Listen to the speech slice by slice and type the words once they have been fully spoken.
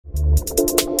All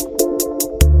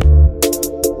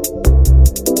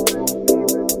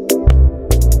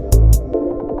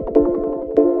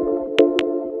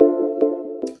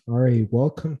right,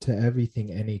 welcome to Everything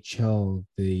NHL,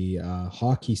 the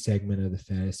hockey segment of the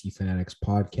Fantasy Fanatics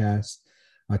podcast.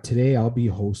 Today, I'll be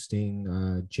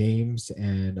hosting James,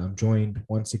 and I'm joined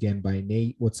once again by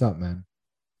Nate. What's up, man?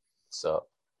 So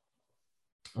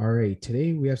All right,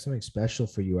 today we have something special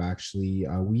for you, actually.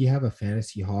 We have a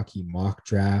fantasy hockey mock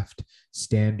draft,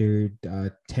 standard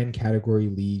 10 category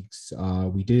leagues.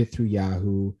 We did it through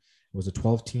Yahoo. It was a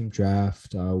 12-team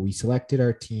draft. We selected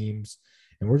our teams,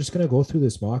 and we're just going to go through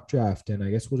this mock draft. And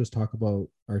I guess we'll just talk about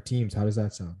our teams. How does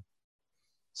that sound?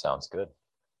 sounds good.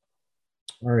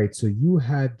 All right, so you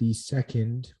had the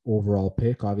second overall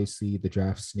pick, obviously the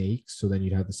draft snakes. So then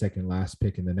you'd have the second last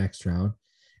pick in the next round.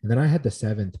 And then I had the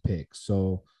seventh pick.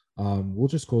 So we'll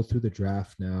just go through the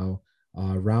draft now.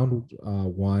 Round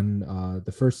one,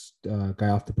 the first guy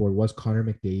off the board was Connor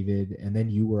McDavid. And then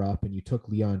you were up and you took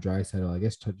Leon Draisaitl. I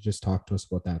guess just talk to us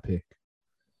about that pick.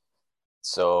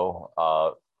 So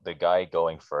the guy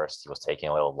going first, he was taking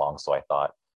a little long, so I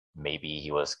thought maybe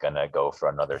he was gonna go for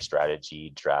another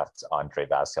strategy, draft Andrei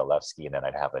Vasilevsky, and then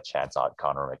I'd have a chance on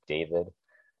Connor McDavid.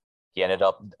 He ended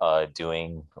up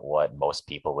doing what most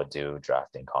people would do,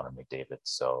 drafting Connor McDavid.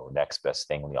 So next best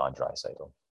thing, Leon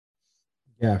Draisaitl.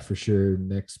 Yeah, for sure.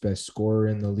 Next best scorer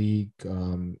in the league.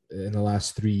 In the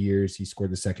last 3 years, he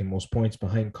scored the second most points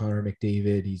behind Connor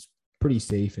McDavid. He's pretty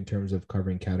safe in terms of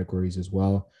covering categories as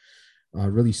well.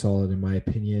 Really solid, in my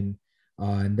opinion.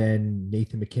 And then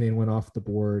Nathan McKinnon went off the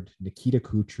board, Nikita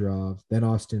Kucherov, then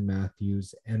Austin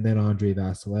Matthews, and then Andrei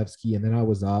Vasilevsky. And then I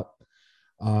was up.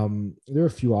 There were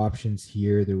a few options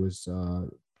here. There was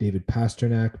David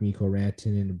Pasternak, Mikko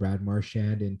Rantanen, and Brad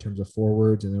Marchand in terms of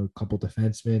forwards, and there were a couple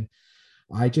defensemen.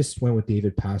 I just went with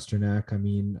David Pasternak. I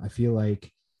mean, I feel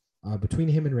like between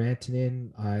him and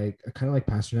Rantanen, I kind of like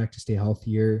Pasternak to stay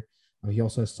healthier. He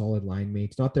also has solid line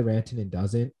mates. Not that Rantanen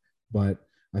doesn't, but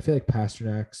I feel like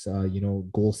Pasternak's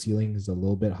goal ceiling is a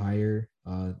little bit higher.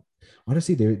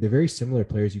 Honestly, they're very similar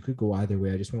players. You could go either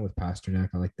way. I just went with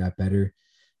Pasternak. I like that better.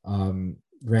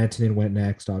 Rantanen went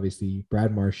next, obviously.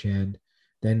 Brad Marchand.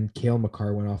 Then Cale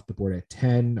Makar went off the board at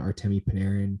 10. Artemi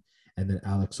Panarin, and then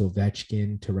Alex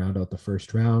Ovechkin to round out the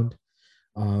first round.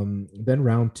 Then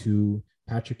round two,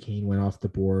 Patrick Kane went off the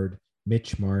board.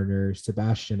 Mitch Marner,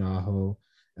 Sebastian Aho,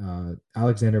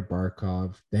 Alexander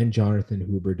Barkov, then Jonathan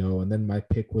Huberdeau, and then my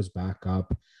pick was back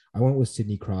up. I went with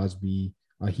Sidney Crosby.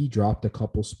 He dropped a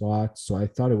couple spots, so I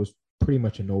thought it was pretty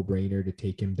much a no-brainer to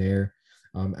take him there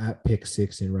at pick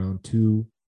 6 in round two.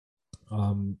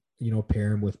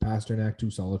 Pair him with Pasternak,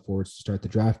 two solid forwards to start the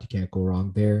draft. You can't go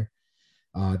wrong there.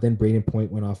 Then Braden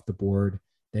Point went off the board.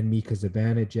 Then Mika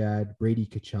Zibanejad, Brady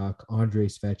Tkachuk, Andrei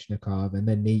Svechnikov, and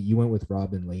then Nate, you went with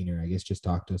Robin Lehner. I guess just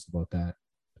talk to us about that.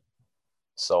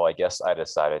 So I guess I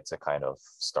decided to kind of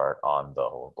start on the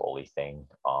whole goalie thing.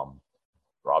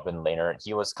 Robin Lehner,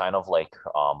 he was kind of like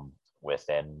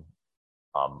within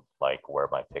like where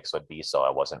my picks would be, so I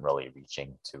wasn't really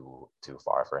reaching too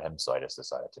far for him, so I just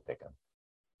decided to pick him.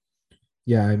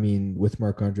 Yeah, I mean, with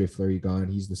Marc-Andre Fleury gone,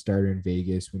 he's the starter in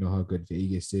Vegas. We know how good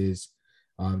Vegas is.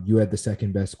 You had the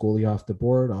second best goalie off the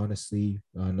board. Honestly,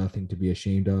 nothing to be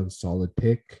ashamed of. Solid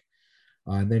pick.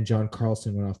 And then John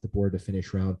Carlson went off the board to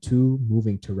finish round two,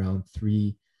 moving to round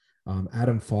three.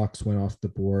 Adam Fox went off the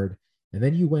board. And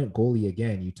then you went goalie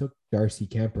again. You took Darcy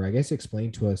Kemper. I guess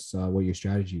explain to us what your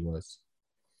strategy was.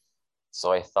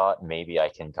 So I thought maybe I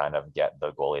can kind of get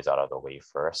the goalies out of the way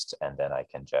first, and then I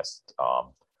can just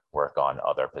work on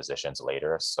other positions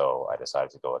later. So I decided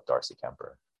to go with Darcy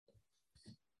Kemper.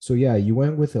 So yeah, you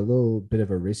went with a little bit of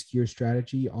a riskier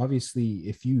strategy. Obviously,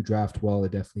 if you draft well,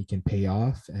 it definitely can pay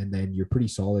off. And then you're pretty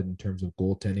solid in terms of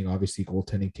goaltending. Obviously,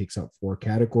 goaltending takes up 4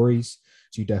 categories.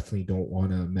 So you definitely don't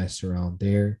want to mess around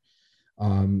there.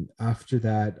 After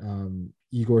that,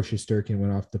 Igor Shesterkin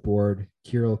went off the board,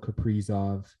 Kirill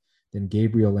Kaprizov, then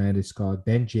Gabriel Landeskog,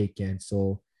 then Jake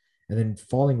Gensel. And then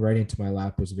falling right into my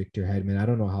lap was Victor Hedman. I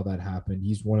don't know how that happened.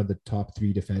 He's one of the top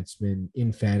 3 defensemen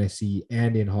in fantasy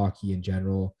and in hockey in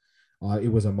general.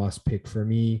 It was a must pick for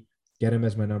me. Get him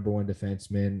as my number 1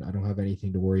 defenseman. I don't have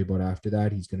anything to worry about after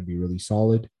that. He's going to be really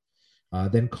solid.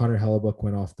 Then Connor Hellebuck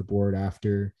went off the board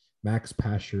after Max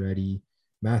Pacioretty,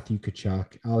 Matthew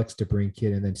Tkachuk, Alex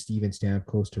DeBrincat, and then Steven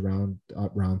Stamkos to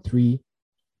round 3.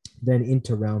 Then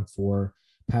into round 4,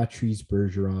 Patrice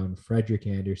Bergeron, Frederick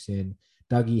Anderson,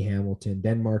 Dougie Hamilton,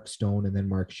 then Mark Stone, and then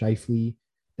Mark Scheifele.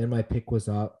 Then my pick was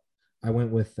up. I went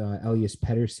with Elias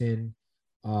Pettersson.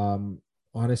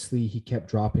 honestly, he kept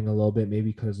dropping a little bit,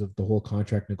 maybe because of the whole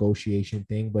contract negotiation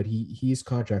thing. But his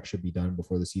contract should be done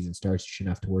before the season starts. You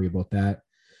shouldn't have to worry about that.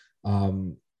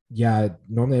 Um, yeah,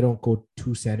 normally I don't go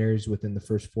two centers within the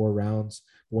first four rounds.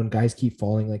 When guys keep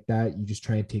falling like that, you just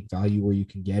try and take value where you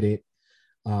can get it.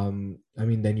 I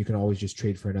mean, then you can always just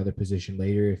trade for another position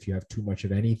later if you have too much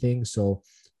of anything. So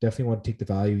definitely want to take the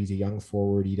value. He's a young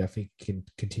forward. He definitely can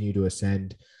continue to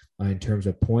ascend in terms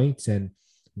of points. And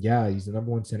yeah, he's the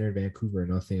number one center in Vancouver.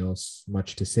 Nothing else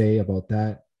much to say about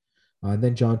that. And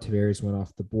then John Tavares went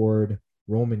off the board.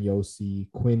 Roman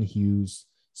Yossi, Quinn Hughes,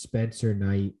 Spencer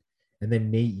Knight, and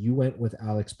then Nate, you went with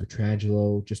Alex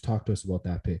Petrangelo. Just talk to us about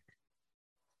that pick.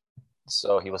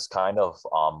 So he was kind of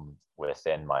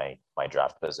within my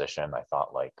draft position. I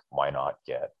thought like why not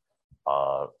get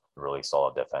a really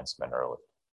solid defenseman early.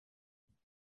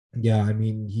 Yeah, I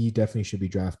mean, he definitely should be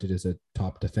drafted as a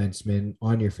top defenseman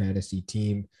on your fantasy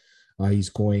team. He's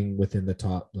going within the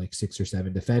top like 6 or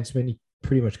 7 defensemen. He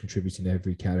pretty much contributes in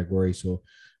every category, so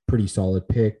pretty solid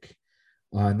pick.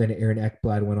 And then Aaron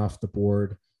Ekblad went off the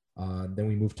board. Then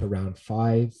we moved to round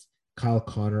 5. Kyle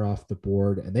Connor off the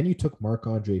board, and then you took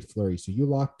Marc-Andre Fleury. So you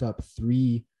locked up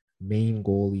 3 main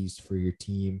goalies for your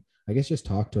team. I guess just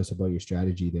talk to us about your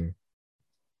strategy there.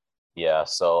 Yeah,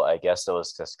 so I guess it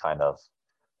was just kind of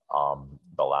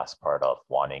the last part of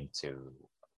wanting to,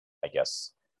 I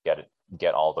guess,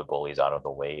 get all the goalies out of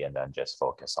the way and then just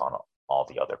focus on all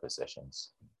the other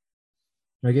positions.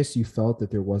 I guess you felt that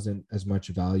there wasn't as much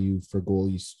value for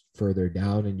goalies further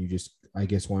down, and you just, I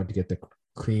guess, wanted to get the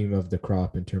cream of the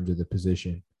crop in terms of the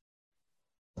position.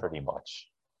 Pretty much.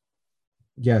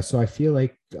 Yeah, so I feel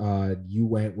like you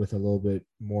went with a little bit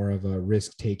more of a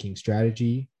risk-taking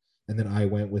strategy, and then I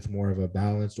went with more of a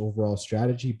balanced overall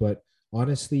strategy. But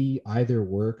honestly, either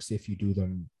works if you do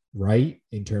them right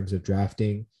in terms of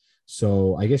drafting.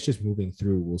 So I guess just moving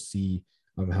through, we'll see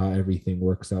how everything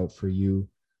works out for you.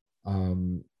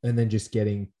 And then just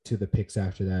getting to the picks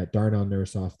after that, Darnell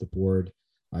Nurse off the board,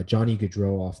 Johnny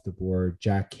Gaudreau off the board,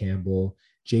 Jack Campbell,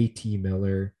 JT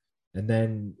Miller. And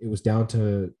then it was down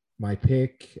to my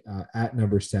pick at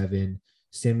number 7.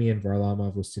 Simeon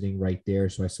Varlamov was sitting right there.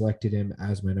 So I selected him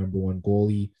as my number 1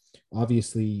 goalie.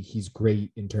 Obviously, he's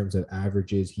great in terms of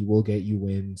averages. He will get you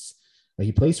wins.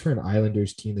 He plays for an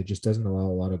Islanders team that just doesn't allow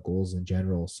a lot of goals in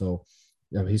general. So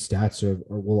his stats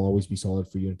will always be solid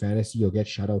for you in fantasy. You'll get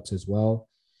shutouts as well.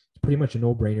 It's pretty much a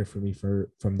no-brainer for me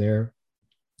from there.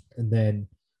 And then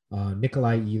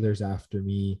Nikolai Ehlers after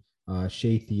me,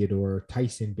 Shea Theodore,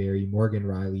 Tyson Barrie, Morgan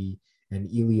Riley, and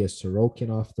Ilya Sorokin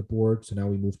off the board. So now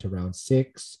we move to round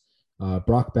 6.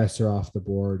 Brock Besser off the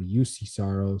board, UC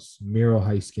Saros, Miro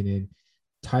Heiskanen,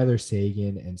 Tyler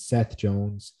Sagan, and Seth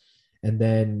Jones. And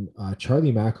then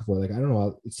Charlie McAvoy, like, I don't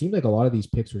know, it seemed like a lot of these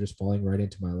picks were just falling right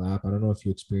into my lap. I don't know if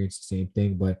you experienced the same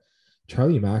thing, but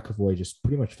Charlie McAvoy just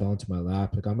pretty much fell into my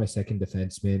lap. Like, I'm my second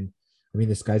defenseman. I mean,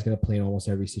 this guy's going to play in almost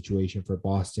every situation for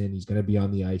Boston. He's going to be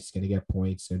on the ice, he's going to get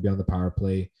points, going to be on the power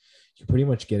play. You pretty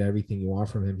much get everything you want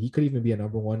from him. He could even be a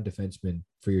number 1 defenseman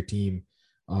for your team,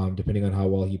 depending on how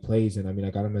well he plays. And I mean, I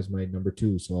got him as my number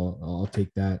 2, so I'll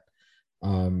take that.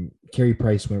 Carey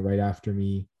Price went right after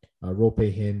me. Rope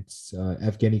Hintz,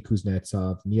 Evgeny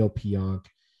Kuznetsov, Neil Pionk,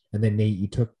 and then Nate, you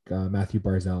took Matthew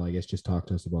Barzal. I guess just talk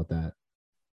to us about that.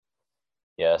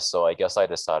 Yeah, so I guess I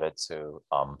decided to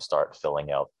start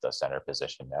filling out the center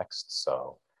position next.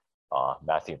 So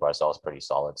Matthew Barzal is pretty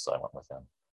solid, so I went with him.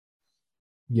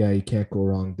 Yeah, you can't go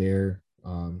wrong there.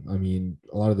 I mean,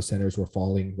 a lot of the centers were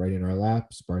falling right in our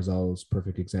laps. Barzal is a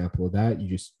perfect example of that. You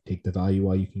just take the value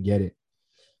while you can get it.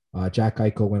 Jack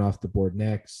Eichel went off the board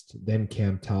next, then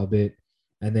Cam Talbot,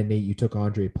 and then Nate, you took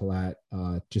Andre Palat.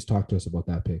 Just talk to us about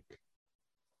that pick.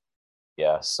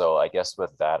 Yeah, so I guess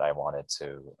with that, I wanted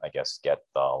to, I guess, get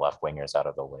the left wingers out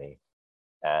of the way.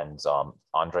 And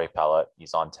Andre Palat,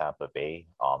 he's on Tampa Bay.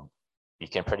 You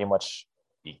can pretty much,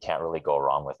 you can't really go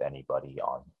wrong with anybody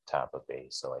on Tampa Bay.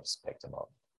 So I just picked him up.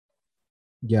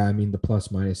 Yeah, I mean, the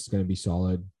plus minus is going to be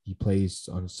solid. He plays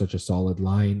on such a solid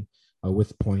line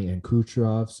with Point and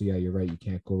Kucherov. So yeah, you're right. You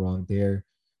can't go wrong there.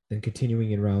 Then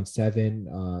continuing in round 7,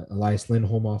 Elias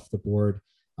Lindholm off the board,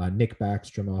 Nick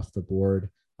Backstrom off the board,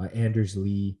 Anders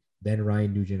Lee, then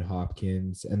Ryan Nugent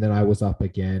Hopkins, and then I was up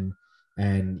again.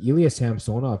 And Ilya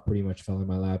Samsonov pretty much fell in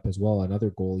my lap as well. Another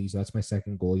goalie. So that's my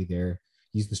second goalie there.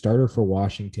 He's the starter for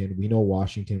Washington. We know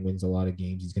Washington wins a lot of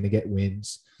games. He's going to get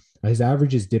wins. His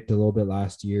averages dipped a little bit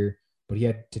last year, but he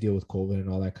had to deal with COVID and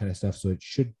all that kind of stuff. So it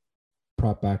should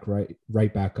prop back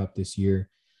right back up this year.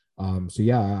 So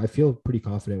yeah, I feel pretty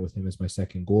confident with him as my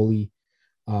second goalie.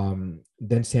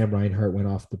 Then Sam Reinhart went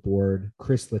off the board,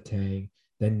 Chris Letang,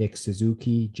 then Nick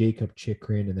Suzuki, Jacob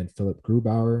Chikrin, and then Philip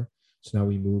Grubauer. So now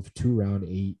we move to round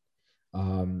 8.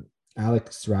 Um,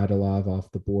 Alex Radulov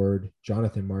off the board,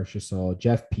 Jonathan Marchessault,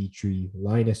 Jeff Petrie,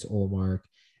 Linus Olmark,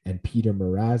 and Peter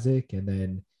Mrazek. And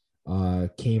then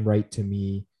came right to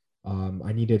me.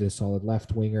 I needed a solid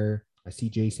left winger. I see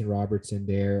Jason Robertson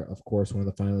there. Of course, one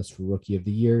of the finalists for Rookie of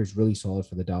the Year. Is really solid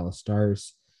for the Dallas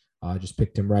Stars. Just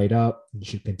picked him right up. He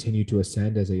should continue to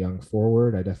ascend as a young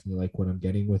forward. I definitely like what I'm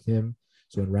getting with him.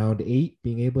 So in round 8,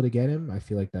 being able to get him, I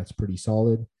feel like that's pretty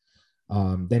solid.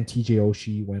 Then TJ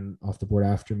Oshie went off the board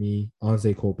after me,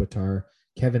 Anze Kopitar,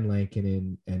 Kevin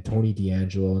Lankinen, and Tony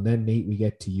DeAngelo. And then Nate, we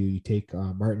get to you. You take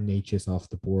Martin Necas off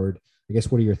the board. I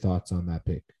guess, what are your thoughts on that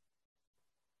pick?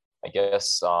 I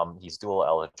guess he's dual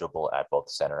eligible at both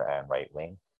center and right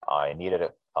wing. I needed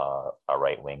a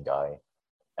right wing guy,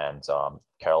 and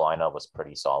Carolina was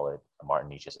pretty solid.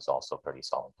 Martin Necas is also a pretty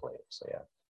solid player. So yeah.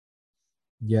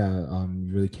 Yeah,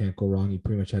 you really can't go wrong. He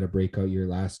pretty much had a breakout year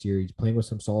last year. He's playing with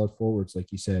some solid forwards,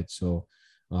 like you said. So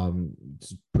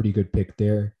it's a pretty good pick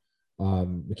there.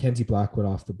 Mackenzie Blackwood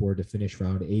off the board to finish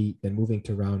round 8, then moving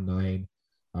to round 9.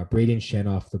 Braden Shen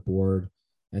off the board.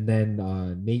 And then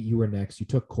Nate, you were next. You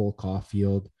took Cole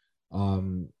Caulfield,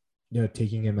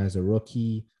 taking him as a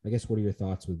rookie. I guess, what are your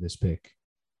thoughts with this pick?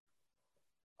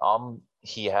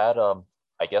 He had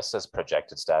I guess his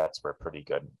projected stats were pretty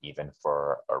good even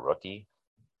for a rookie.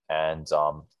 And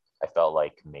I felt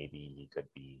like maybe he could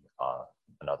be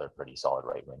another pretty solid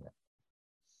right winger.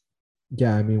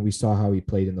 Yeah, I mean, we saw how he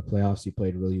played in the playoffs. He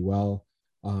played really well.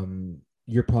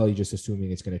 You're probably just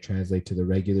assuming it's going to translate to the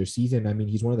regular season. I mean,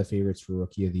 he's one of the favorites for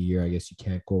Rookie of the Year. I guess you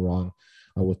can't go wrong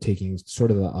with taking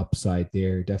sort of the upside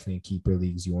there. Definitely in keeper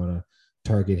leagues, you want to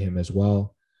target him as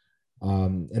well.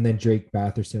 And then Drake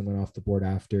Batherson went off the board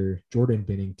after Jordan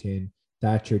Binnington,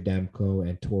 Thatcher Demko,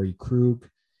 and Torrey Krug.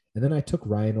 And then I took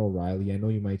Ryan O'Reilly. I know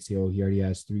you might say, oh, he already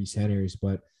has 3 centers,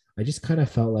 but I just kind of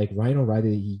felt like Ryan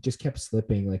O'Reilly, he just kept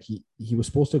slipping. Like he was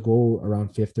supposed to go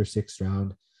around 5th or 6th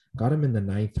round, got him in the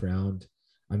 9th round.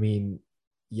 I mean,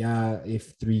 yeah,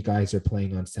 if 3 guys are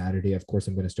playing on Saturday, of course,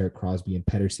 I'm going to start Crosby and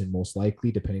Pettersson most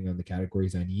likely, depending on the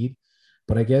categories I need.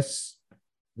 But I guess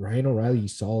Ryan O'Reilly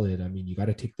is solid. I mean, you got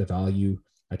to take the value.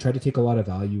 I tried to take a lot of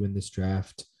value in this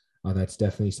draft. That's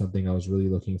definitely something I was really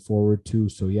looking forward to.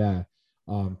 So yeah,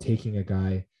 taking a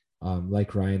guy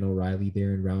like Ryan O'Reilly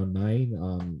there in round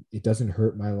 9, it doesn't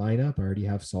hurt my lineup. I already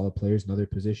have solid players in other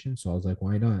positions, so I was like,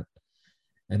 why not?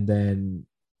 And then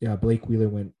yeah, Blake Wheeler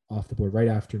went off the board right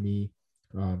after me.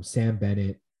 Sam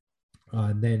Bennett,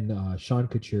 and then Sean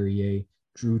Couturier,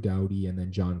 Drew Doughty, and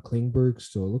then John Klingberg.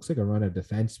 So it looks like a run of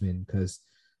defensemen because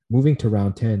moving to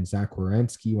round 10, Zach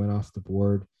Werenski went off the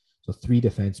board. So 3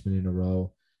 defensemen in a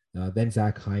row. Then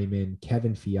Zach Hyman,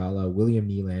 Kevin Fiala, William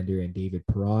Nylander, and David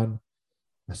Perron.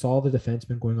 I saw the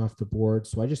defensemen going off the board,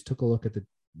 so I just took a look at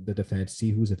the defense,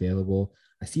 see who's available.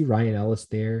 I see Ryan Ellis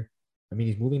there. I mean,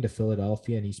 he's moving to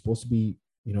Philadelphia, and he's supposed to be,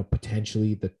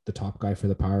 potentially the top guy for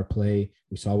the power play.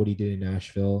 We saw what he did in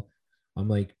Nashville. I'm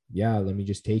like, yeah, let me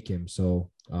just take him. So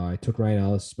I took Ryan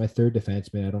Ellis, my 3rd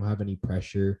defenseman. I don't have any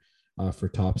pressure for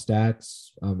top stats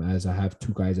as I have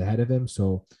 2 guys ahead of him.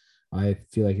 So I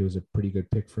feel like it was a pretty good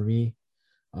pick for me.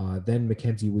 Then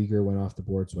Mackenzie Weegar went off the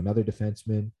board, so another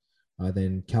defenseman.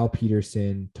 Then Cal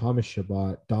Peterson, Thomas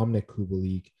Chabot, Dominic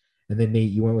Kubalik, and then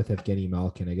Nate, you went with Evgeny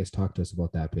Malkin. I guess talk to us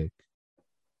about that pick.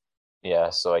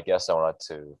 Yeah, so I guess I wanted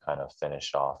to kind of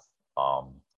finish off,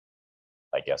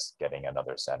 I guess, getting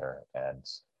another center. And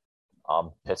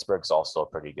Pittsburgh's also a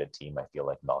pretty good team. I feel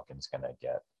like Malkin's going to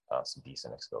get some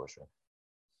decent exposure.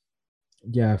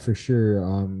 Yeah, for sure.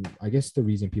 I guess the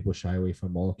reason people shy away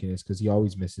from Malkin is because he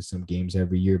always misses some games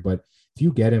every year. But if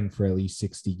you get him for at least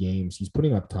 60 games, he's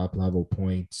putting up top level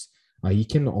points. He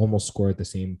can almost score at the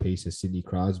same pace as Sidney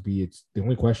Crosby. It's the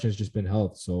only question has just been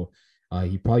health. So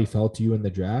he probably fell to you in the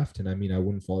draft. And I mean, I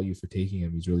wouldn't fault you for taking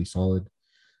him. He's really solid.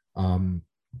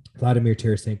 Vladimir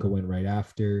Tarasenko went right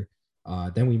after.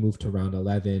 Then we moved to round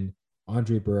 11.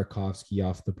 Andre Burakovsky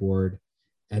off the board.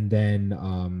 And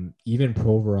then even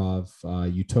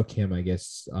Provorov, you took him, I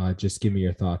guess. Just give me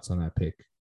your thoughts on that pick.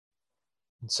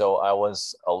 So I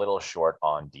was a little short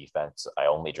on defense. I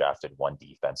only drafted 1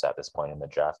 defense at this point in the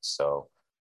draft. So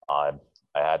I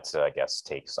had to, I guess,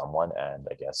 take someone. And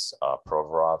I guess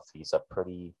Provorov, he's a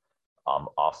pretty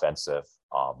offensive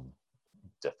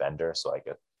defender. So I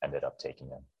ended up taking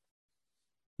him.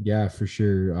 Yeah, for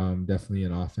sure. Definitely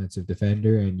an offensive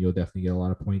defender, and you'll definitely get a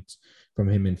lot of points from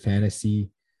him in fantasy.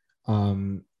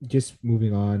 Just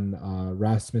moving on,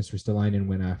 Rasmus Ristolainen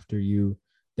went after you.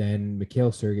 Then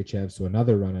Mikhail Sergachev, so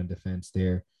another run on defense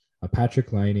there.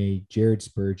 Patrick Laine, Jared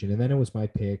Spurgeon, and then it was my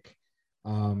pick.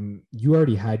 You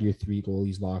already had your three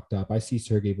goalies locked up. I see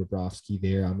Sergei Bobrovsky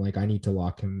there. I'm like, I need to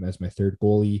lock him as my third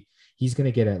goalie. He's going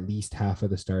to get at least half of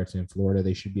the starts in Florida.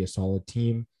 They should be a solid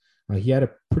team. He had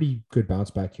a pretty good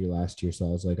bounce back year last year, so I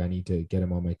was like, I need to get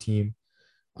him on my team.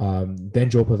 Then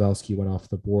Joe Pavelski went off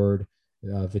the board.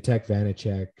 Vitek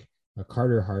Vanacek,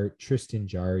 Carter Hart, Tristan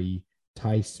Jarry,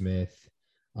 Ty Smith.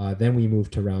 Then we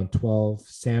moved to round 12.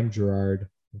 Sam Gerard,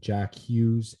 Jack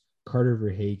Hughes, Carter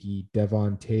Verhage,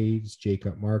 Devon Taves,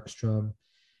 Jacob Markstrom.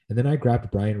 And then I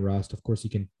grabbed Brian Rust. Of course, he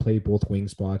can play both wing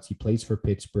spots. He plays for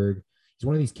Pittsburgh. He's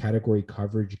one of these category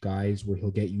coverage guys where he'll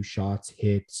get you shots,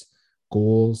 hits,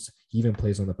 goals. He even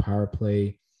plays on the power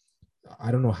play.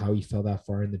 I don't know how he fell that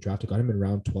far in the draft. I got him in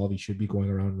round 12. He should be going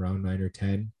around round 9 or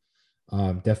 10.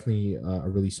 Definitely a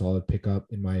really solid pickup,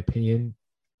 in my opinion.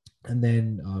 And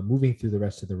then moving through the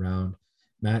rest of the round,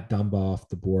 Matt Dumba off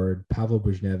the board, Pavel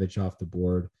Buchnevich off the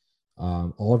board,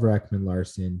 Oliver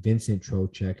Ekman-Larsson, Vincent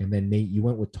Trocheck, and then Nate, you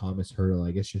went with Thomas Hertl.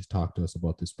 I guess just talk to us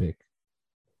about this pick.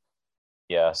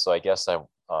 Yeah, so I guess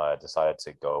I decided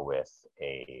to go with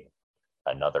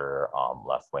another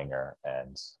left winger,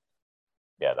 and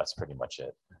yeah, that's pretty much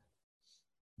it.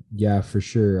 Yeah, for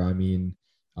sure. I mean,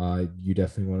 you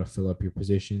definitely want to fill up your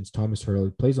positions. Thomas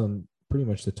Hertl plays on pretty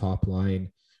much the top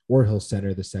line, or he'll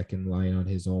center the second line on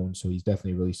his own. So he's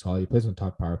definitely really solid. He plays on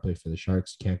top power play for the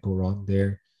Sharks. Can't go wrong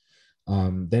there.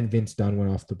 Then Vince Dunn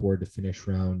went off the board to finish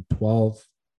round 12.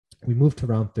 We moved to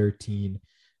round 13,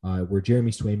 where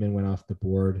Jeremy Swayman went off the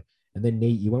board. And then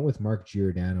Nate, you went with Mark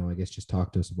Giordano. I guess just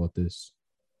talk to us about this.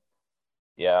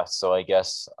 Yeah, so I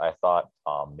guess I thought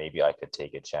maybe I could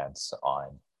take a chance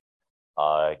on,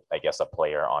 I guess, a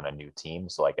player on a new team.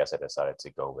 So I guess I decided to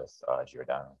go with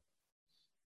Giordano.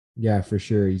 Yeah, for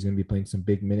sure. He's going to be playing some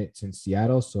big minutes in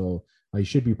Seattle, so he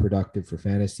should be productive for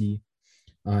fantasy.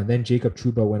 Then Jacob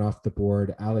Trouba went off the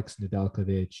board, Alex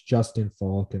Nedeljkovic, Justin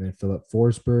Falk, and then Philip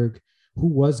Forsberg, who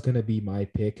was going to be my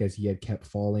pick as he had kept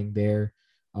falling there.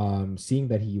 Seeing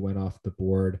that he went off the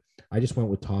board, I just went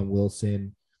with Tom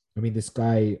Wilson. I mean, this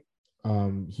guy,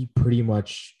 he pretty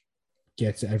much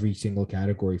gets every single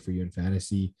category for you in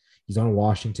fantasy. He's on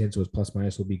Washington, so his plus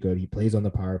minus will be good. He plays on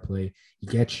the power play. He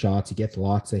gets shots. He gets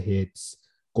lots of hits,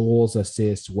 goals,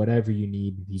 assists, whatever you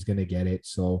need, he's going to get it.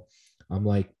 So I'm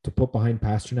like, to put behind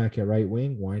Pasternak at right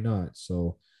wing, why not?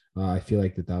 So I feel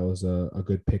like that was a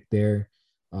good pick there.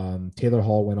 Taylor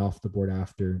Hall went off the board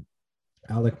after.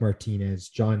 Alec Martinez,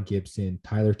 John Gibson,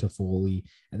 Tyler Toffoli,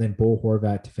 and then Bo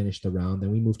Horvat to finish the round.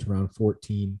 Then we moved to round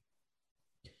 14.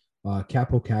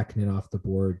 Capo Kakinen off the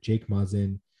board, Jake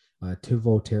Muzzin,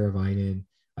 Teuvo Teravainen,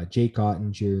 Jake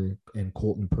Ottinger, and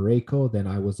Colton Parayko. Then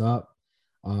I was up.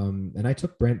 And I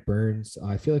took Brent Burns.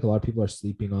 I feel like a lot of people are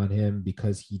sleeping on him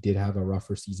because he did have a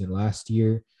rougher season last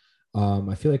year.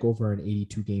 I feel like over an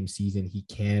 82 game season, he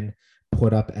can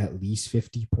put up at least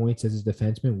 50 points as a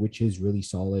defenseman, which is really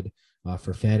solid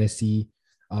for fantasy.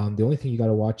 The only thing you got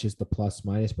to watch is the plus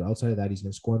minus, but outside of that, he's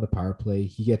going to score on the power play.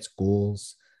 He gets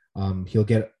goals. He'll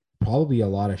get probably a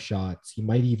lot of shots. He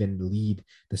might even lead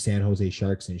the San Jose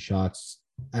Sharks in shots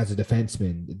as a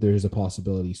defenseman. There's a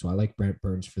possibility. So I like Brent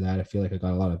Burns for that. I feel like I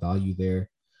got a lot of value there.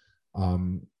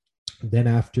 Then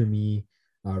after me,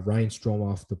 Ryan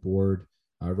Strome off the board,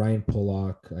 Ryan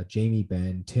Pollock, Jamie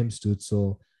Benn, Tim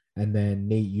Stutzel, and then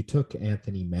Nate, you took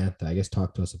Anthony Mantha. I guess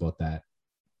talk to us about that.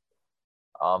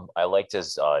 I liked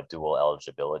his dual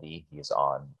eligibility. He's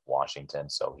on Washington,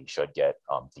 so he should get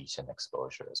decent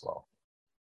exposure as well.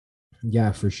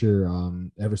 Yeah, for sure.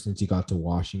 Ever since he got to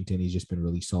Washington, he's just been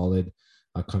really solid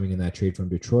coming in that trade from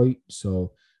Detroit.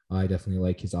 So I definitely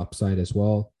like his upside as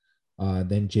well.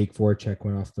 Then Jake Voracek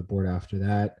went off the board after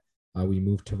that. We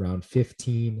moved to round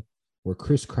 15, where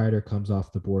Chris Kreider comes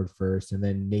off the board first. And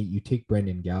then Nate, you take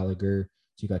Brendan Gallagher.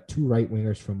 So you got two right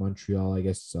wingers from Montreal. I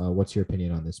guess what's your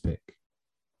opinion on this pick?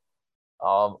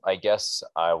 I guess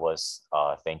I was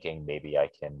thinking maybe I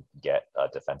can get a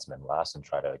defenseman last and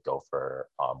try to go for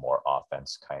more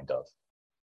offense, kind of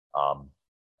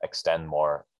extend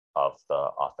more of the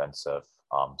offensive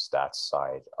stats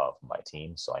side of my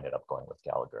team. So I ended up going with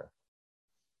Gallagher.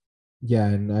 Yeah,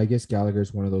 and I guess Gallagher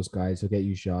is one of those guys. He'll get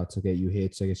you shots, he'll get you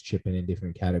hits, I guess chipping in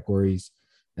different categories.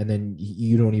 And then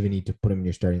you don't even need to put him in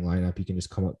your starting lineup. He can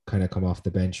just come off the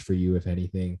bench for you, if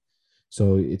anything.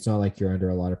 So it's not like you're under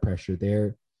a lot of pressure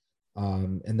there.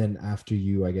 And then after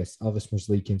you, I guess Elvis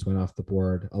Merzlikins went off the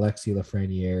board, Alexi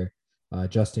Lafreniere,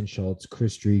 Justin Schultz,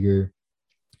 Chris Drieger.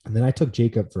 And then I took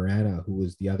Jacob Verana, who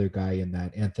was the other guy in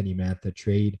that Anthony Mantha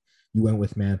trade. You went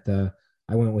with Mantha.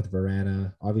 I went with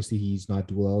Verana. Obviously, he's not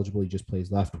dual eligible. He just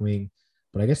plays left wing.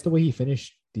 But I guess the way he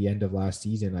finished the end of last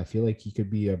season, I feel like he could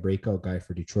be a breakout guy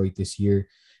for Detroit this year.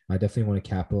 I definitely want to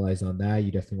capitalize on that.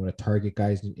 You definitely want to target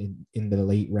guys in the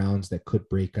late rounds that could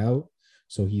break out.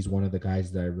 So he's one of the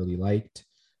guys that I really liked.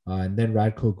 And then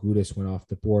Radko Gudas went off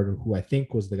the board, who I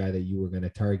think was the guy that you were going to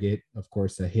target. Of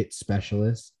course, a hit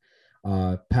specialist.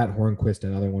 Pat Hornquist,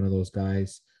 another one of those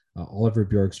guys. Oliver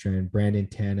Bjorkstrand, Brandon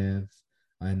Tanev,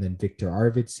 and then Victor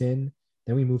Arvidsson.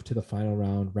 Then we moved to the final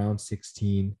round, round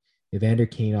 16. Evander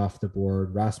Kane off the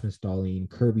board, Rasmus Dahlin,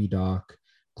 Kirby Dach,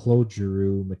 Claude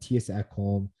Giroux, Matthias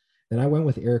Ekholm. Then I went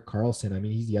with Erik Karlsson. I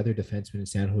mean, he's the other defenseman in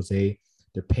San Jose.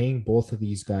 They're paying both of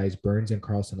these guys, Burns and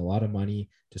Karlsson, a lot of money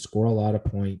to score a lot of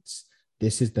points.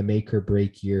 This is the make or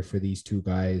break year for these two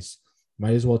guys.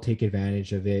 Might as well take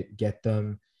advantage of it, get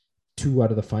them two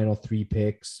out of the final three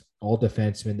picks, all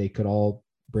defensemen. They could all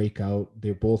break out.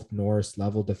 They're both Norris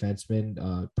level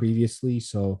defensemen previously.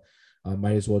 So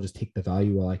might as well just take the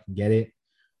value while I can get it.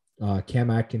 Cam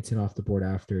Atkinson off the board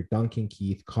after, Duncan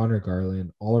Keith, Connor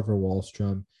Garland, Oliver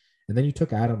Wahlstrom. And then you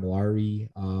took Adam Lowry.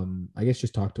 I guess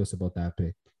just talk to us about that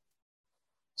pick.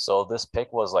 So this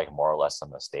pick was like more or less a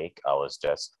mistake. I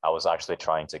was actually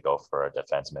trying to go for a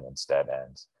defenseman instead,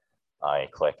 and I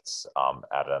clicked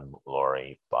Adam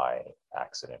Lowry by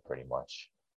accident, pretty much.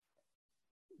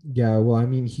 Yeah, well, I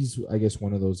mean, he's, I guess,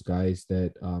 one of those guys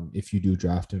that if you do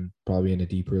draft him, probably in a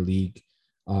deeper league,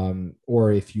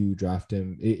 or if you draft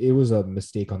him, it was a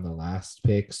mistake on the last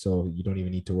pick, so you don't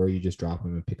even need to worry. You just drop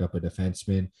him and pick up a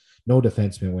defenseman. No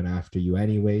defenseman went after you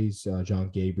anyways.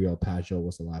 Jean-Gabriel Pageau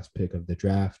was the last pick of the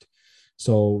draft.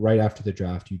 So right after the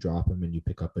draft, you drop him and you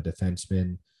pick up a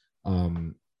defenseman.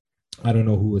 I don't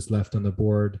know who was left on the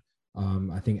board.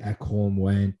 I think Ekholm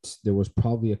went. There was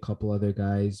probably a couple other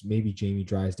guys. Maybe Jamie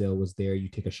Drysdale was there. You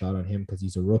take a shot on him because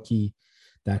he's a rookie,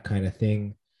 that kind of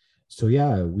thing. So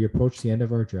yeah, we approached the end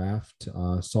of our draft.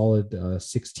 Solid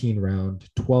 16 round,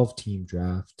 12 team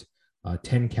draft,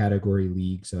 10 category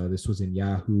leagues. This was in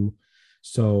Yahoo.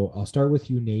 So I'll start with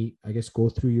you, Nate. I guess go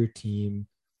through your team.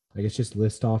 I guess just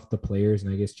list off the players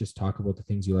and I guess just talk about the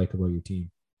things you like about your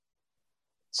team.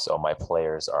 So my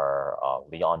players are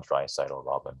Leon Draisaitl,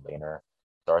 Robin Lehner,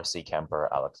 Darcy Kemper,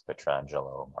 Alex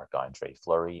Pietrangelo, Marc-Andre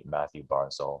Fleury, Matthew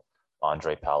Barzal,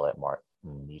 Andre Pallet, Martin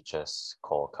Necas,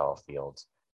 Cole Caulfield,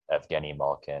 Evgeny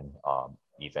Malkin,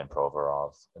 Ivan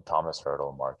Provorov, Thomas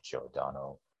Hurdle, Mark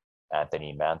Giordano,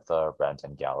 Anthony Mantha,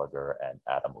 Brendan Gallagher, and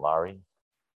Adam Lowry.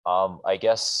 I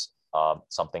guess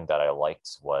something that I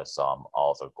liked was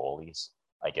all the goalies.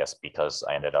 I guess because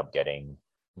I ended up getting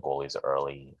goalies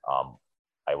early,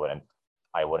 I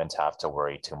wouldn't have to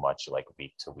worry too much like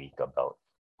week to week about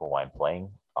who I'm playing.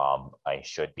 I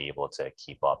should be able to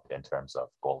keep up in terms of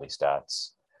goalie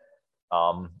stats.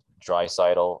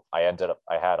 Draisaitl, I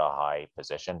had a high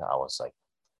position. I was like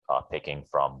picking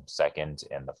from second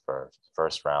in the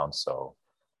first round, so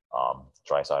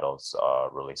Draisaitl's a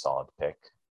really solid pick.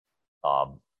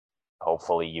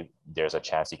 Hopefully there's a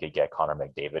chance you could get Connor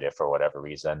McDavid if for whatever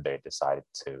reason they decided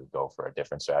to go for a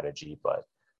different strategy, but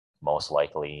most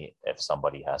likely if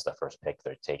somebody has the first pick,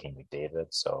 they're taking McDavid.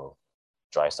 So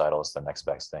Draisaitl is the next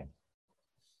best thing.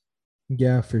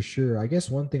 Yeah, for sure. I guess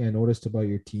one thing I noticed about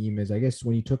your team is I guess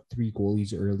when you took three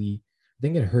goalies early, I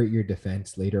think it hurt your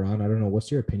defense later on. I don't know. What's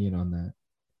your opinion on that?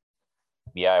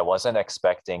 Yeah, I wasn't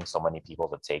expecting so many people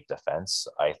to take defense.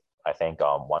 I think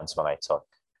once when I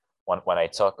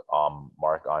took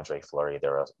Marc-Andre Fleury,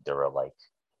 there were like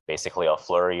basically a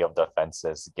flurry of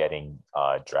defenses getting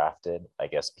drafted. I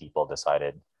guess people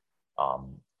decided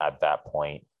at that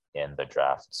point in the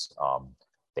drafts,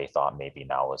 they thought maybe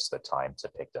now was the time to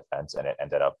pick defense, and it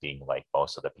ended up being like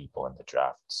most of the people in the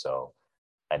draft. So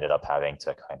I ended up having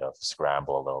to kind of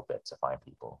scramble a little bit to find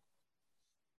people.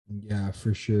 Yeah,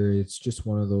 for sure. It's just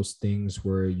one of those things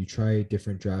where you try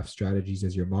different draft strategies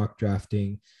as you're mock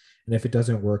drafting. And if it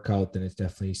doesn't work out, then it's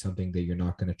definitely something that you're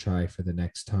not going to try for the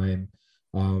next time.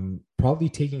 Probably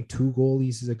taking two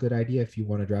goalies is a good idea if you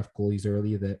want to draft goalies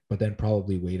early, but then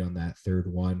probably wait on that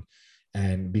third one.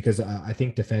 And because I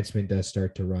think defenseman does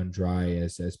start to run dry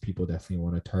as people definitely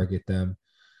want to target them.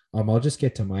 I'll just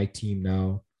get to my team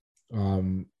now.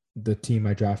 The team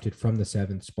I drafted from the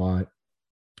seventh spot,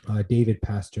 David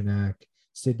Pasternak,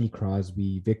 Sidney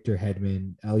Crosby, Victor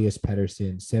Hedman, Elias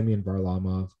Pettersson, Semyon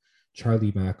Varlamov,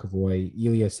 Charlie McAvoy,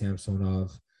 Ilya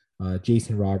Samsonov,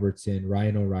 Jason Robertson,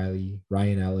 Ryan O'Reilly,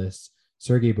 Ryan Ellis,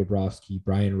 Sergei Bobrovsky,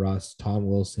 Brian Rust, Tom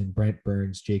Wilson, Brent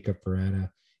Burns, Jacob Verana,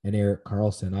 and Erik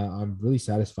Karlsson. I'm really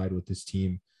satisfied with this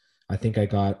team. I think I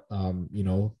got,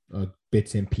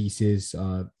 bits and pieces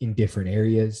in different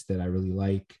areas that I really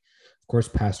like. Of course,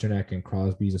 Pasternak and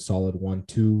Crosby is a solid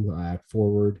 1-2 at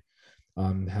forward.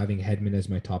 Having Hedman as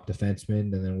my top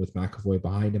defenseman, and then with McAvoy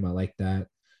behind him, I like that.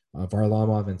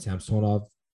 Varlamov and Samsonov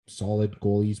solid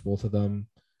goalies, both of them.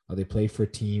 They play for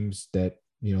teams that,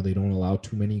 they don't allow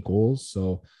too many goals.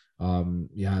 So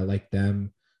yeah, I like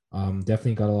them.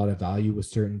 Definitely got a lot of value with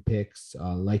certain picks,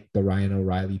 like the Ryan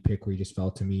O'Reilly pick where he just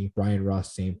fell to me. Brian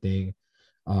Russ, same thing.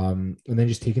 And then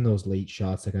just taking those late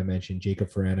shots, like I mentioned, Jacob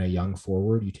Ferrana, young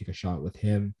forward, you take a shot with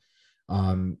him.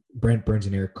 Brent Burns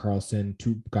and Erik Karlsson,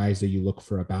 two guys that you look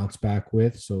for a bounce back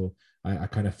with. So I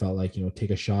kind of felt like,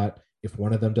 take a shot. If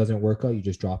one of them doesn't work out, you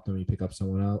just drop them, you pick up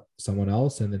someone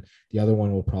else, and then the other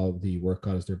one will probably work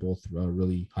out as they're both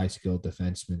really high skilled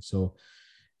defensemen. So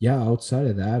yeah, outside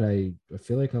of that, I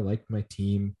feel like I like my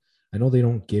team. I know they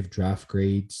don't give draft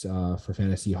grades for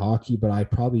fantasy hockey, but I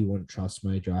probably wouldn't trust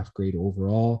my draft grade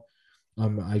overall.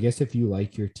 I guess if you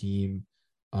like your team,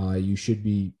 you should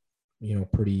be,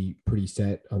 pretty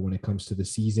set when it comes to the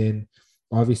season.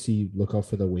 Obviously, look out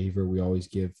for the waiver. We always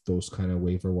give those kind of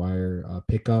waiver wire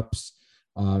pickups.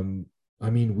 Um, I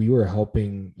mean, we were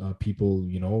helping people,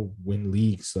 win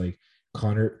leagues like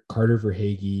Carter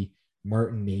Verhaeghe,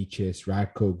 Martin Necas,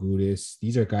 Radko Gudas.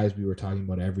 These are guys we were talking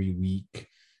about every week.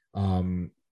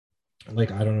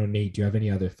 Like, I don't know, Nate, do you have any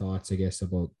other thoughts, I guess,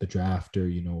 about the draft or,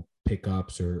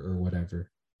 pickups or whatever?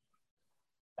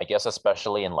 I guess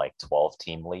especially in like 12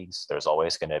 team leagues, there's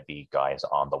always going to be guys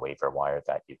on the waiver wire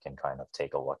that you can kind of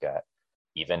take a look at.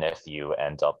 Even if you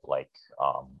end up like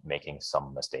making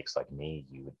some mistakes like me,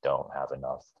 you don't have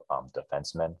enough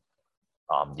defensemen.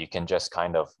 You can just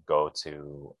kind of go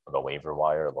to the waiver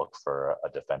wire, look for a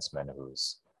defenseman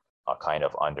who's kind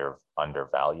of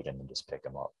undervalued, and then just pick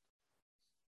him up.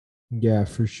 Yeah,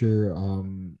 for sure.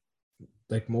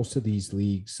 Like most of these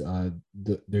leagues,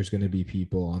 there's going to be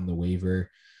people on the waiver.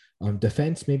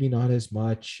 Defense, maybe not as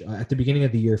much. At the beginning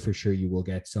of the year, for sure, you will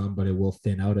get some, but it will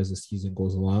thin out as the season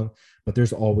goes along. But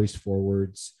there's always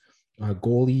forwards.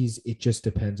 Goalies, it just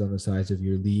depends on the size of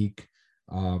your league.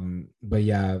 But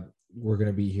yeah, we're going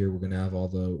to be here. We're going to have all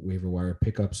the waiver wire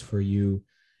pickups for you.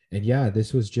 And yeah,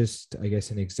 this was just, I guess,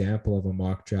 an example of a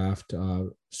mock draft.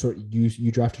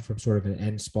 You drafted from sort of an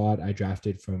end spot. I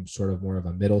drafted from sort of more of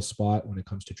a middle spot when it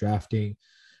comes to drafting.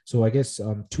 So I guess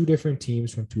two different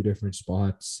teams from two different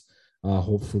spots.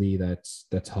 Hopefully that's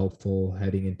helpful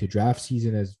heading into draft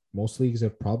season, as most leagues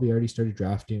have probably already started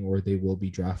drafting or they will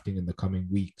be drafting in the coming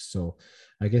weeks. So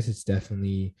I guess it's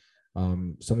definitely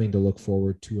something to look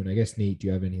forward to. And I guess, Nate, do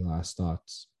you have any last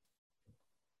thoughts?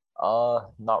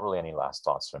 Not really any last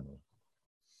thoughts from me.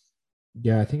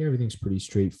 Yeah, I think everything's pretty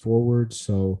straightforward.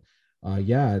 So,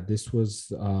 yeah, this was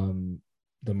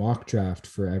the mock draft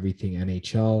for everything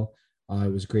NHL.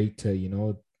 It was great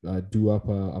to, do up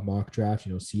a mock draft,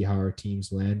 see how our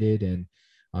teams landed. And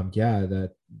yeah,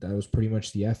 that was pretty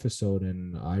much the episode.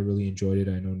 And I really enjoyed it.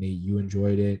 I know, Nate, you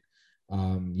enjoyed it.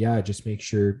 Yeah, just make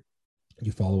sure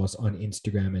you follow us on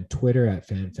Instagram and Twitter at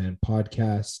FanFan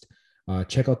Podcast.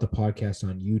 Check out the podcast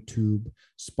on YouTube,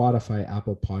 Spotify,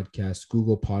 Apple Podcasts,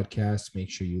 Google Podcasts. Make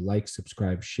sure you like,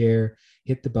 subscribe, share,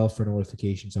 hit the bell for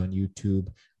notifications on YouTube,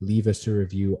 leave us a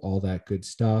review, all that good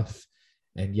stuff.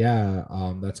 And yeah,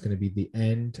 that's going to be the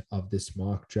end of this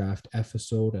mock draft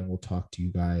episode, and we'll talk to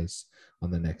you guys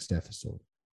on the next episode.